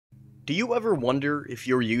Do you ever wonder if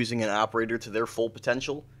you're using an operator to their full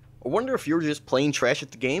potential? Or wonder if you're just plain trash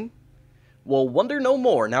at the game? Well, wonder no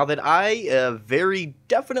more now that I, a very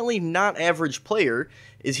definitely not average player,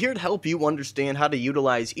 is here to help you understand how to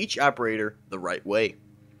utilize each operator the right way.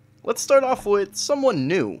 Let's start off with someone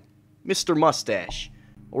new, Mr. Mustache,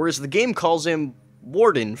 or as the game calls him,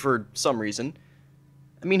 Warden for some reason.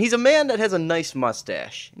 I mean, he's a man that has a nice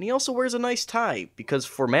mustache, and he also wears a nice tie, because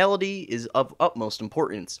formality is of utmost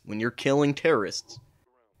importance when you're killing terrorists.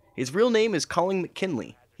 His real name is Colin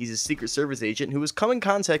McKinley. He's a Secret Service agent who has come in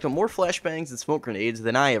contact with more flashbangs and smoke grenades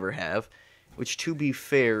than I ever have, which to be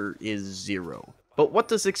fair is 0. But what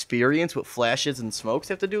does experience with flashes and smokes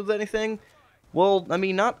have to do with anything? Well, I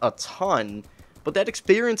mean, not a ton, but that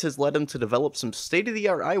experience has led him to develop some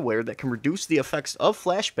state-of-the-art eyewear that can reduce the effects of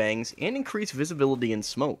flashbangs and increase visibility in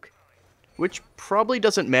smoke. Which probably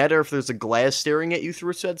doesn't matter if there's a glass staring at you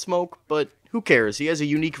through said smoke, but who cares, he has a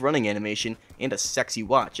unique running animation and a sexy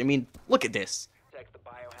watch. I mean, look at this. Protect the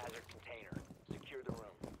biohazard container. Secure the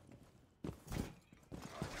room.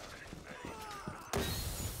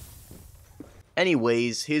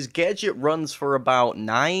 Anyways, his gadget runs for about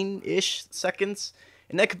 9-ish seconds,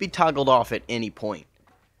 and that could be toggled off at any point.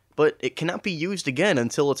 But it cannot be used again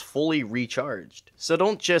until it's fully recharged, so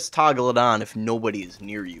don't just toggle it on if nobody is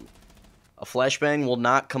near you. A flashbang will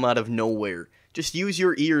not come out of nowhere. Just use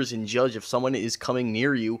your ears and judge if someone is coming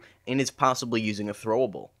near you and is possibly using a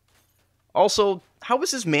throwable. Also, how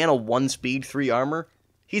is this man a 1-speed 3 armor?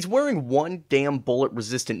 He's wearing one damn bullet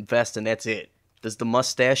resistant vest and that's it. Does the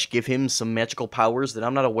mustache give him some magical powers that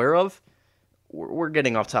I'm not aware of? We're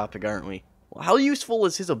getting off topic, aren't we? Well, how useful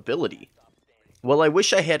is his ability? Well, I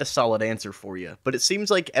wish I had a solid answer for you, but it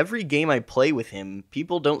seems like every game I play with him,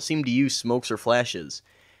 people don't seem to use smokes or flashes.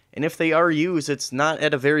 And if they are used, it's not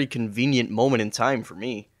at a very convenient moment in time for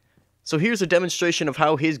me. So here's a demonstration of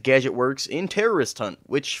how his gadget works in Terrorist Hunt,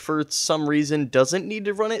 which for some reason doesn't need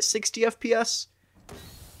to run at 60 FPS.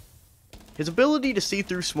 His ability to see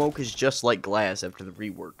through smoke is just like glass after the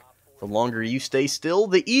rework. The longer you stay still,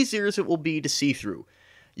 the easier it will be to see through.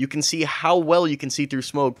 You can see how well you can see through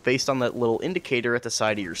smoke based on that little indicator at the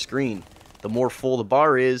side of your screen. The more full the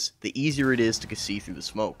bar is, the easier it is to see through the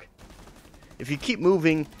smoke. If you keep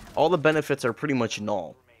moving, all the benefits are pretty much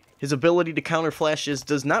null. His ability to counter flashes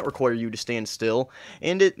does not require you to stand still,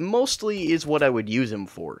 and it mostly is what I would use him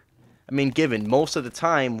for. I mean, given most of the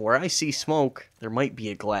time where I see smoke, there might be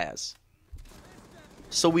a glass.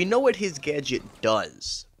 So we know what his gadget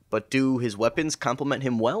does, but do his weapons complement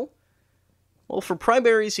him well? Well, for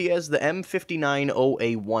primaries, he has the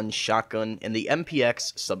M59OA1 shotgun and the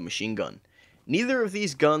MPX submachine gun. Neither of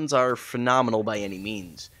these guns are phenomenal by any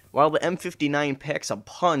means. While the M59 packs a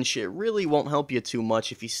punch, it really won't help you too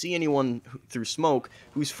much if you see anyone through smoke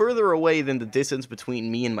who's further away than the distance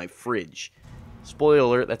between me and my fridge. Spoiler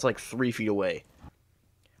alert, that's like 3 feet away.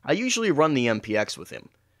 I usually run the MPX with him,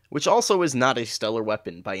 which also is not a stellar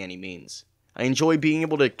weapon by any means. I enjoy being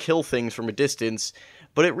able to kill things from a distance,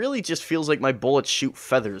 but it really just feels like my bullets shoot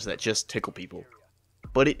feathers that just tickle people.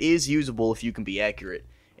 But it is usable if you can be accurate,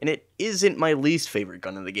 and it isn't my least favorite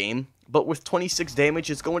gun in the game, but with 26 damage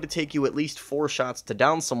it's going to take you at least 4 shots to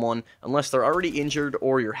down someone unless they're already injured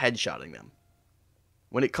or you're headshotting them.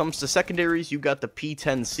 When it comes to secondaries, you got the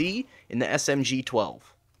P10C and the SMG-12.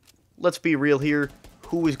 Let's be real here,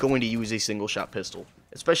 who is going to use a single shot pistol?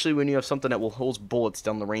 Especially when you have something that will hold bullets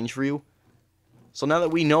down the range for you. So now that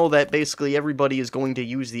we know that basically everybody is going to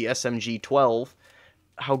use the SMG-12,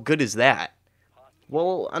 how good is that?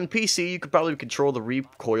 Well, on PC you could probably control the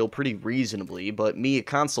recoil pretty reasonably, but me, a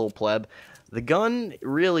console pleb, the gun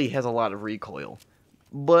really has a lot of recoil.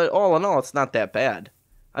 But all in all, it's not that bad.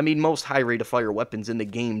 I mean, most high rate of fire weapons in the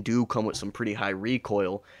game do come with some pretty high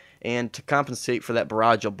recoil, and to compensate for that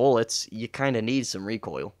barrage of bullets, you kinda need some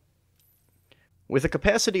recoil. With a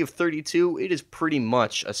capacity of 32, it is pretty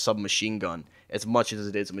much a submachine gun, as much as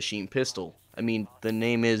it is a machine pistol. I mean, the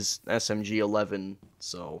name is SMG-11,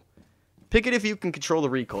 so pick it if you can control the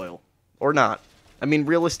recoil. Or not. I mean,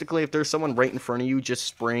 realistically, if there's someone right in front of you, just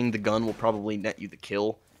spraying the gun will probably net you the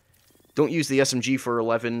kill. Don't use the SMG for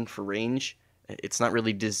 11 for range. It's not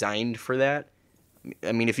really designed for that.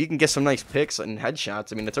 I mean, if you can get some nice picks and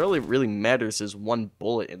headshots, I mean, it's all it really matters is one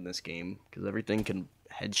bullet in this game, because everything can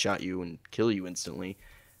headshot you and kill you instantly.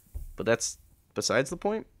 But that's besides the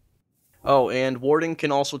point. Oh, and Warden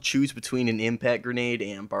can also choose between an impact grenade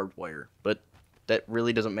and barbed wire, but that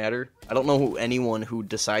really doesn't matter. I don't know anyone who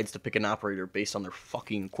decides to pick an operator based on their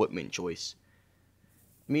fucking equipment choice.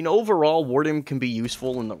 I mean, overall, Warden can be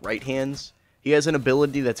useful in the right hands. He has an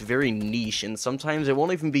ability that's very niche, and sometimes it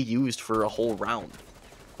won't even be used for a whole round.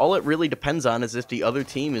 All it really depends on is if the other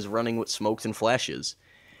team is running with smokes and flashes.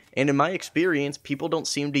 And in my experience, people don't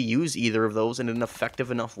seem to use either of those in an effective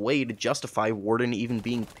enough way to justify Warden even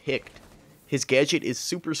being picked. His gadget is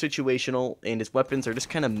super situational, and his weapons are just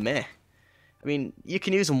kind of meh. I mean, you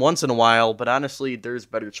can use them once in a while, but honestly, there's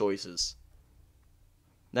better choices.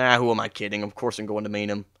 Nah, who am I kidding? Of course I'm going to main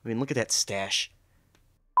him. I mean, look at that stash.